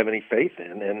who I have any faith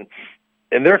in.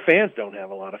 And their fans don't have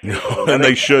a lot of faith in them. And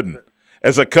they shouldn't.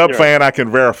 As a Cub fan, I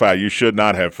can verify you should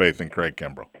not have faith in Craig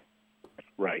Kimbrel.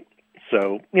 Right.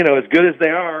 So, as good as they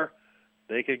are,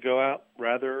 they could go out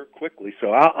rather quickly.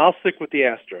 So I'll stick with the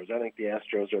Astros. I think the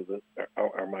Astros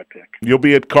are my pick. You'll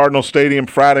be at Cardinal Stadium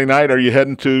Friday night. Are you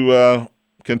heading to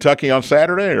Kentucky on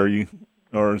Saturday,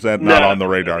 or is that not on the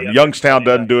radar? Youngstown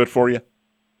doesn't do it for you?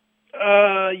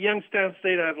 Youngstown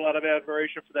State, I have a lot of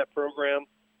admiration for that program,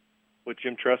 what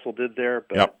Jim Tressel did there.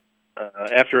 But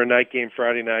after a night game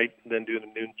Friday night, then doing a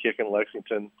noon kick in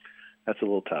Lexington, that's a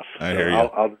little tough. I hear you.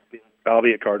 I'll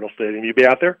be at Cardinal Stadium. You be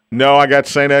out there? No, I got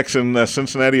St. X and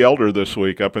Cincinnati Elder this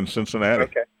week up in Cincinnati.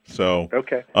 Okay. So,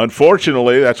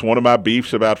 unfortunately, that's one of my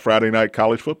beefs about Friday night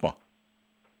college football.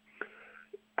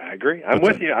 I agree. I'm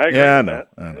with you. I agree with that.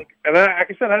 I know. And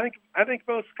like I said, I think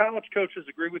most college coaches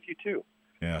agree with you too.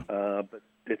 Yeah. But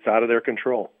it's out of their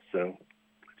control. So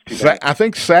I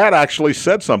think Sad actually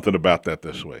said something about that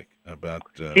this week. About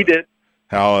he did.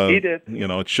 How he did.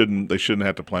 They shouldn't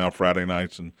have to play on Friday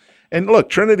nights and look,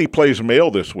 Trinity plays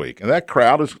Male this week, and that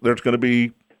crowd there's going to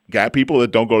be people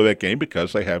that don't go to that game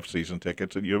because they have season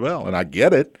tickets at U of L, and I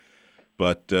get it,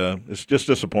 but it's just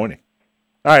disappointing.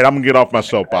 All right, I'm going to get off my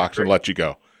soapbox and let you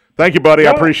go. Thank you, buddy.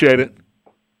 I appreciate it.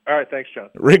 All right, thanks, John.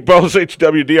 Rick Bozich,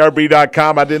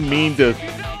 WDRB.com. I didn't mean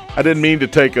to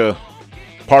take a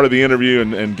part of the interview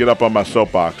and get up on my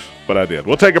soapbox, but I did.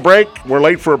 We'll take a break. We're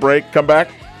late for a break. Come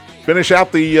back, finish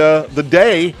out the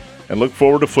day, and look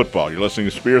forward to football. You're listening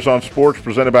to Spears on Sports,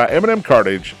 presented by M&M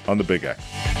Cartage on the Big X.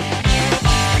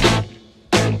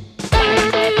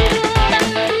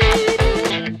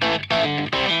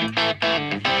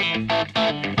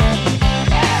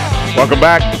 Welcome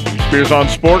back. Spears on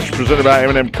Sports, presented by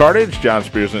M&M Cartage. John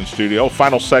Spears in studio.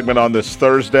 Final segment on this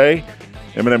Thursday.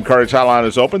 M&M Cartage hotline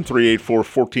is open,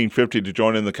 384-1450 to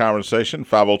join in the conversation,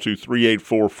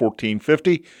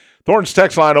 502-384-1450. Thornton's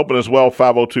text line open as well,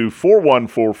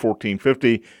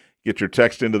 502-414-1450. Get your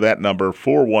text into that number,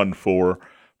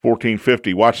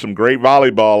 414-1450. Watched some great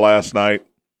volleyball last night.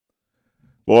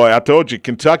 Boy, I told you,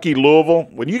 Kentucky, Louisville,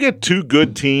 when you get two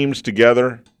good teams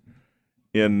together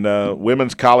in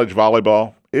women's college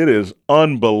volleyball, it is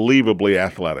unbelievably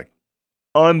athletic.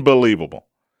 Unbelievable.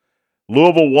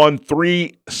 Louisville won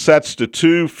 3-2,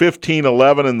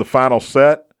 15-11 in the final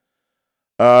set.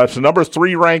 It's the number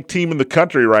 3 ranked team in the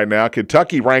country right now.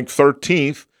 Kentucky ranked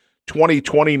 13th,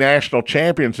 2020 national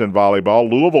champions in volleyball.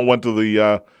 Louisville went to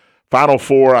the Final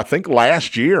Four, I think,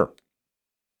 last year.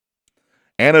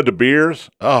 Anna De Beers,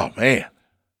 oh, man.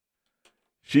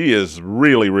 She is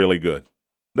really, really good.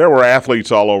 There were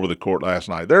athletes all over the court last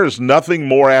night. There is nothing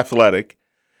more athletic.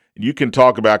 You can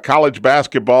talk about college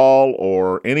basketball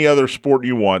or any other sport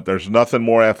you want. There's nothing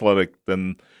more athletic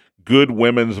than good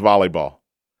women's volleyball.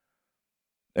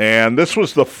 And this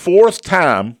was the 4th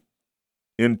time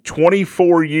in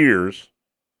 25 years,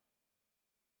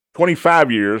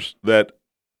 that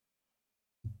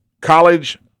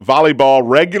college volleyball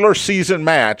regular season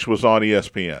match was on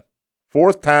ESPN.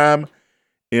 4th time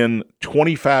in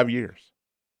 25 years.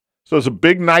 So it's a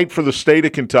big night for the state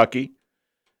of Kentucky,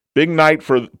 big night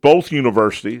for both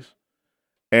universities,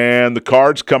 and the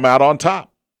Cards come out on top.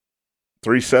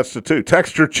 3-2.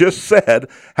 Texter just said,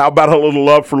 how about a little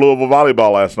love for Louisville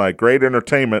volleyball last night? Great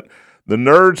entertainment. The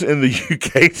nerds in the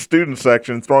UK student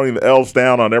section throwing the L's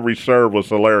down on every serve was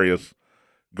hilarious.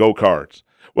 Go Cards.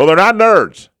 Well, they're not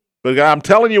nerds. But I'm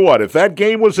telling you what, if that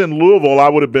game was in Louisville, I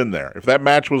would have been there. If that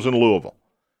match was in Louisville,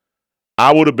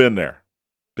 I would have been there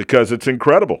because it's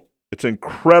incredible. It's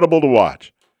incredible to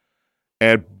watch.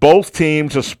 And both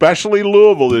teams, especially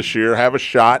Louisville this year, have a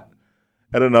shot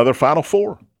at another Final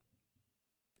Four.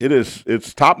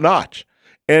 It's top notch.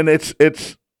 And it's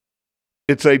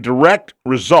a direct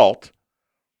result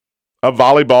of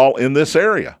volleyball in this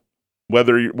area.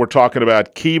 Whether we're talking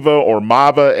about Kiva or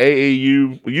MAVA,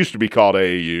 AAU, it used to be called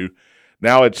AAU.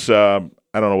 Now it's, I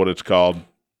don't know what it's called.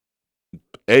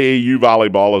 AAU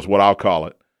volleyball is what I'll call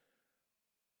it.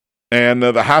 And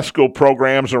the high school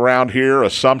programs around here,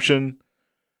 Assumption,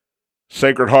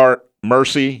 Sacred Heart,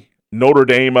 Mercy, Notre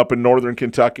Dame up in northern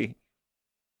Kentucky.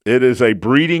 It is a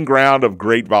breeding ground of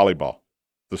great volleyball,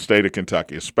 the state of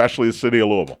Kentucky, especially the city of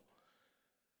Louisville.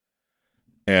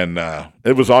 And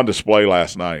it was on display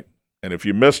last night. And if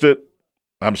you missed it,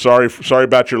 I'm sorry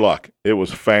about your luck. It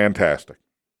was fantastic.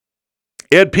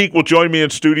 Ed Peak will join me in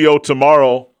studio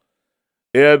tomorrow.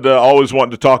 Ed always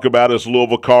wanted to talk about his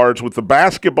Louisville Cards. With the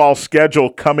basketball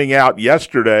schedule coming out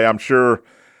yesterday, I'm sure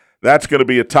that's going to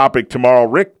be a topic tomorrow.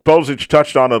 Rick Bozich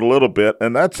touched on it a little bit,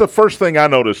 and that's the first thing I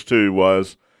noticed too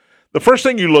was the first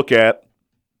thing you look at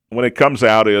when it comes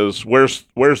out is where's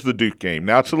the Duke game.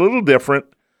 Now, it's a little different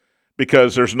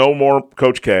because there's no more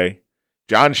Coach K.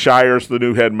 John Shire's the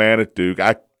new head man at Duke.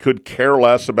 I could care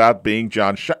less about seeing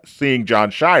John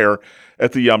Shire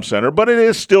at the Yum Center, but it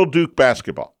is still Duke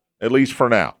basketball, at least for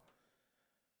now.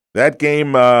 That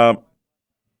game,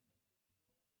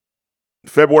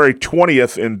 February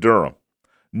 20th in Durham.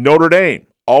 Notre Dame.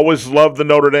 Always loved the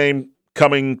Notre Dame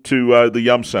coming to the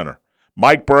Yum Center.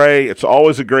 Mike Bray, it's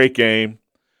always a great game.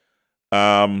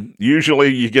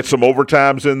 Usually you get some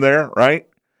overtimes in there, right?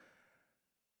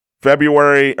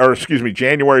 January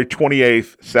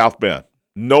 28th, South Bend.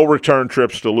 No return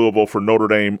trips to Louisville for Notre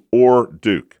Dame or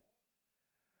Duke.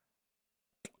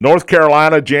 North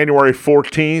Carolina, January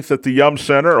 14th at the Yum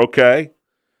Center. Okay.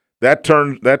 That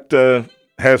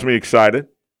has me excited.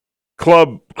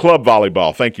 Club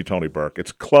volleyball. Thank you, Tony Burke.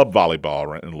 It's club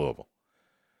volleyball in Louisville.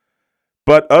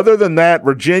 But other than that,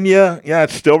 Virginia,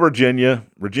 it's still Virginia.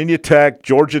 Virginia Tech,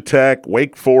 Georgia Tech,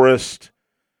 Wake Forest,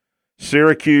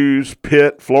 Syracuse,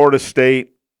 Pitt, Florida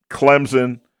State,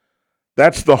 Clemson.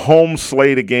 That's the home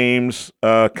slate of games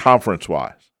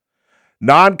conference-wise.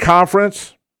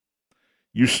 Non-conference,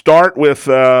 you start with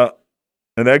a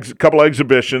couple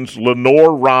exhibitions.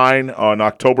 Lenore-Rhine on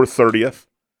October 30th.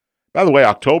 By the way,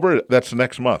 October, that's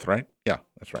next month, right? Yeah,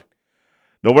 that's right.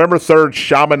 November 3rd,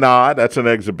 Chaminade, that's an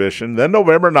exhibition. Then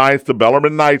November 9th, the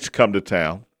Bellarmine Knights come to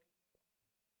town.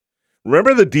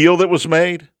 Remember the deal that was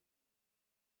made?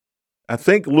 I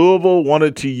think Louisville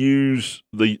wanted to use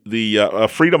the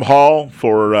Freedom Hall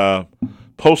for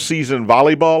postseason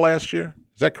volleyball last year.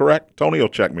 Is that correct? Tony will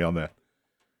check me on that.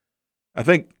 I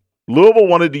think Louisville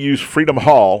wanted to use Freedom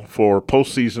Hall for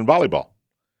postseason volleyball.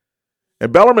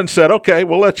 And Bellarmine said, okay,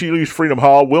 we'll let you use Freedom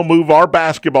Hall. We'll move our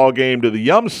basketball game to the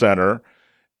Yum Center,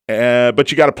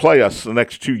 but you got to play us the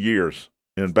next 2 years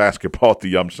in basketball at the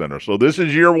Yum Center. So this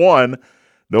is year one,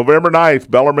 November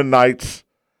 9th, Bellarmine Knights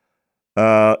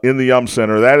in the Yum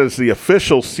Center. That is the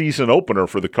official season opener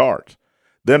for the Cards.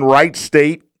 Then Wright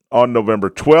State on November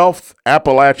 12th,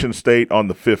 Appalachian State on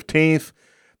the 15th.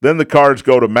 Then the Cards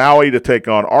go to Maui to take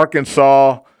on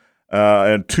Arkansas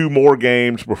and 2 more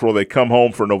games before they come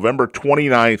home for November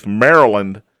 29th,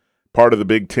 Maryland, part of the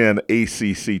Big Ten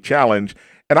ACC Challenge.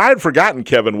 And I had forgotten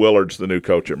Kevin Willard's the new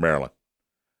coach at Maryland.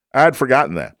 I had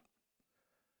forgotten that.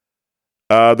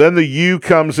 Then the U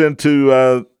comes into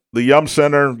the Yum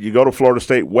Center. You go to Florida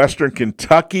State, Western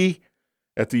Kentucky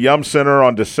at the Yum Center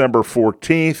on December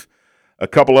 14th. A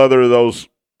couple other of those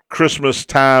Christmas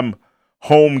time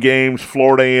home games,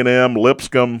 Florida A&M,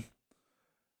 Lipscomb,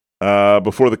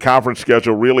 before the conference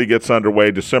schedule really gets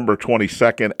underway, December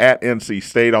 22nd at NC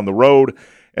State on the road,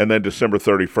 and then December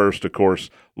 31st, of course,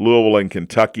 Louisville and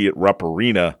Kentucky at Rupp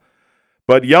Arena.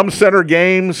 But Yum Center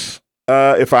games,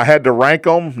 if I had to rank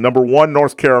them, number 1,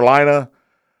 North Carolina.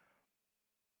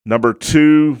 Number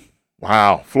 2,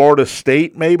 Florida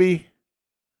State maybe.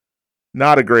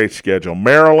 Not a great schedule.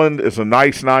 Maryland is a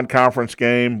nice non-conference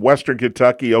game. Western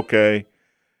Kentucky, okay.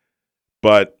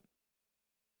 But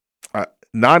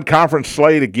non-conference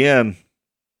slate, again,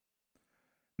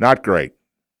 not great.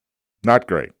 Not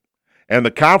great. And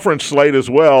the conference slate as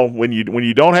well, when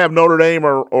you don't have Notre Dame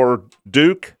or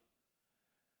Duke,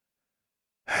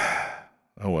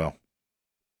 oh well.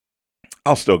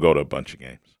 I'll still go to a bunch of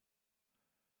games.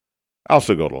 I'll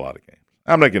still go to a lot of games.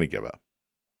 I'm not going to give up.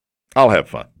 I'll have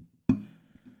fun.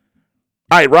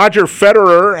 All right, Roger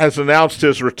Federer has announced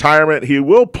his retirement. He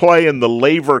will play in the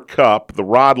Laver Cup, the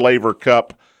Rod Laver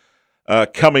Cup,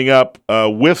 coming up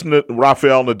with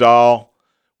Rafael Nadal,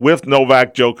 with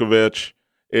Novak Djokovic.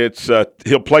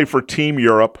 He'll play for Team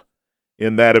Europe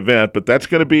in that event, but that's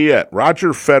going to be it. Roger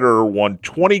Federer won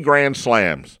 20 Grand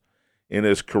Slams in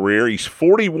his career. He's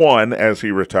 41 as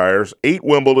he retires, 8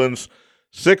 Wimbledons,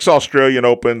 6 Australian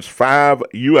Opens, 5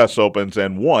 U.S. Opens,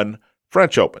 and 1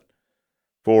 French Open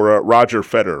for Roger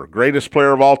Federer. Greatest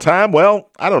player of all time?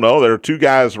 Well, I don't know. There are 2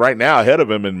 guys right now ahead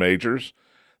of him in majors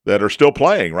that are still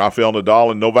playing, Rafael Nadal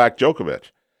and Novak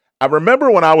Djokovic. I remember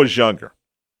when I was younger,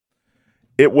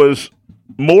 it was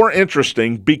more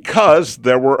interesting because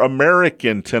there were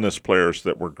American tennis players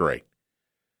that were great.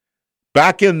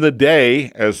 Back in the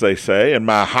day, as they say, in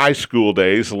my high school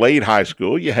days, late high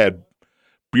school, you had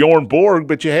Bjorn Borg,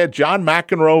 but you had John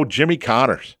McEnroe, Jimmy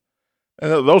Connors.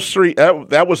 And those 3,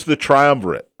 that was the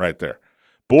triumvirate right there.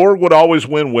 Borg would always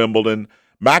win Wimbledon.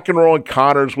 McEnroe and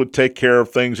Connors would take care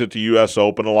of things at the U.S.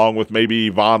 Open, along with maybe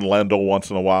Yvonne Lendl once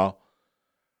in a while.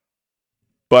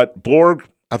 But Borg,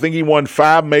 I think he won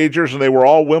 5 majors, and they were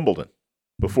all Wimbledon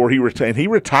before he retired. He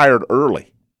retired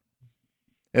early.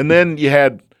 And then you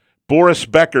had Boris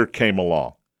Becker came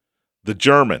along, the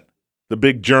German, the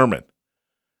big German.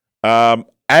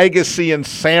 Agassi and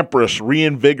Sampras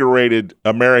reinvigorated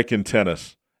American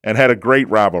tennis and had a great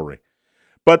rivalry.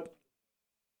 But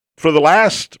for the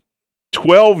last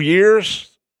 12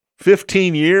 years,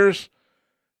 15 years,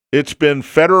 it's been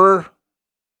Federer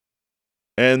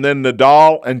and then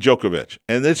Nadal and Djokovic.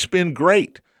 And it's been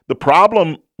great. The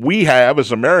problem we have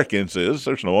as Americans is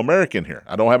there's no American here.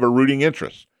 I don't have a rooting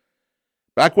interest.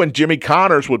 Back when Jimmy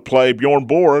Connors would play Bjorn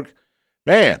Borg,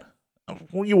 man,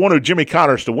 you wanted Jimmy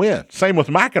Connors to win. Same with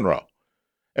McEnroe.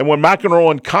 And when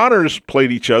McEnroe and Connors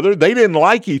played each other, they didn't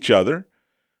like each other,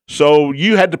 so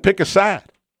you had to pick a side.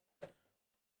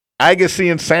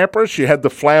 Agassi and Sampras, you had the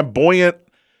flamboyant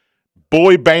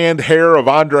boy band hair of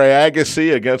Andre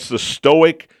Agassi against the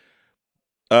stoic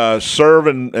serve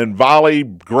and volley,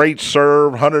 great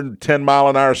serve,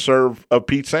 110-mile-an-hour serve of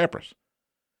Pete Sampras.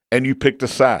 And you picked a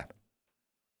side.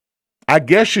 I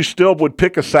guess you still would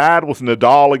pick a side with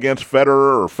Nadal against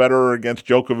Federer or Federer against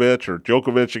Djokovic or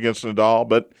Djokovic against Nadal,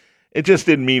 but it just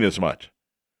didn't mean as much,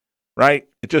 right?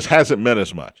 It just hasn't meant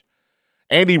as much.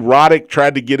 Andy Roddick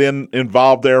tried to get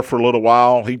involved there for a little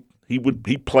while. He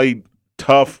played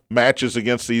tough matches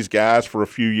against these guys for a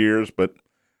few years, but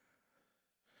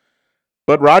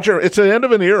Roger, it's the end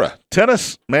of an era.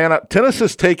 Tennis, man, tennis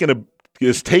is taking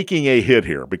a hit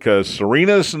here because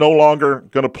Serena's no longer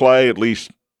going to play, at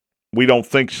least we don't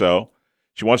think so.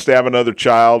 She wants to have another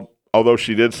child, although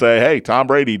she did say, hey, Tom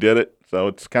Brady did it, so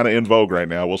it's kind of in vogue right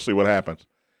now. We'll see what happens.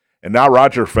 And now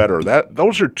Roger Federer.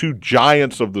 Those are 2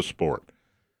 giants of the sport,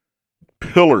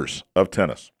 pillars of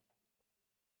tennis,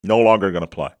 no longer going to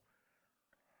play.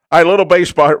 All right, little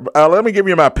baseball. Let me give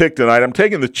you my pick tonight. I'm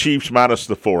taking the Chiefs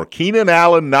 -4. Keenan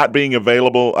Allen not being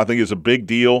available, I think, is a big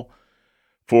deal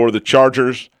for the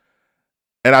Chargers.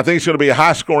 And I think it's going to be a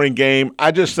high-scoring game.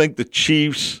 I just think the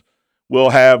Chiefs will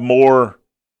have more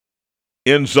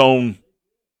end zone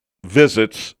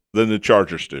visits than the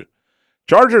Chargers do.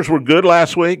 Chargers were good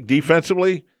last week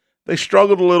defensively. They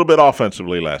struggled a little bit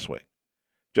offensively last week.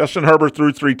 Justin Herbert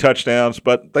threw 3 touchdowns,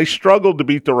 but they struggled to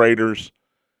beat the Raiders.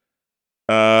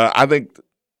 I think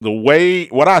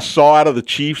what I saw out of the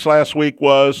Chiefs last week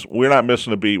was we're not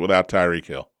missing a beat without Tyreek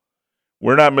Hill.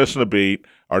 We're not missing a beat.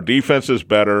 Our defense is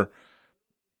better.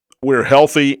 We're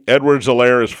healthy.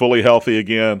 Edwards-Helaire is fully healthy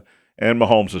again, and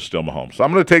Mahomes is still Mahomes. So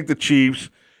I'm going to take the Chiefs,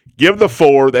 give the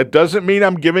 4. That doesn't mean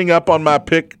I'm giving up on my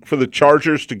pick for the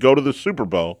Chargers to go to the Super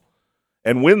Bowl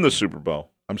and win the Super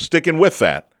Bowl. I'm sticking with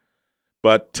that.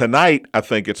 But tonight, I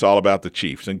think it's all about the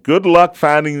Chiefs. And good luck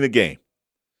finding the game.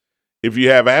 If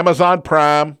you have Amazon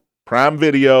Prime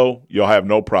Video, you'll have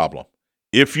no problem.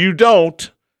 If you don't,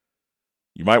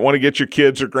 you might want to get your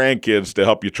kids or grandkids to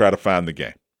help you try to find the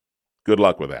game. Good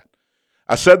luck with that.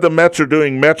 I said the Mets are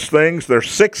doing Mets things. They're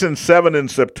 6-7 in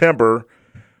September,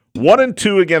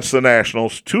 1-2 against the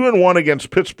Nationals, 2-1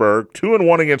 against Pittsburgh,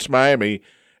 2-1 against Miami,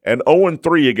 and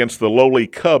 0-3 against the lowly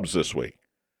Cubs this week.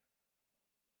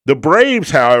 The Braves,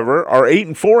 however, are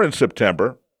 8-4 in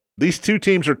September. These 2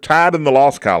 teams are tied in the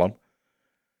loss column,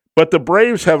 but the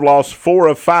Braves have lost 4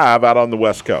 of 5 out on the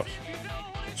West Coast.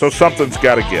 So something's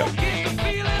got to give.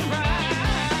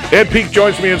 Ed Peake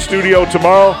joins me in studio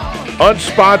tomorrow.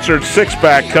 Unsponsored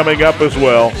six-pack coming up as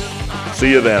well.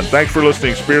 See you then. Thanks for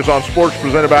listening. Spears on Sports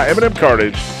presented by M&M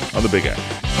Cartage on the Big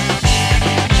X.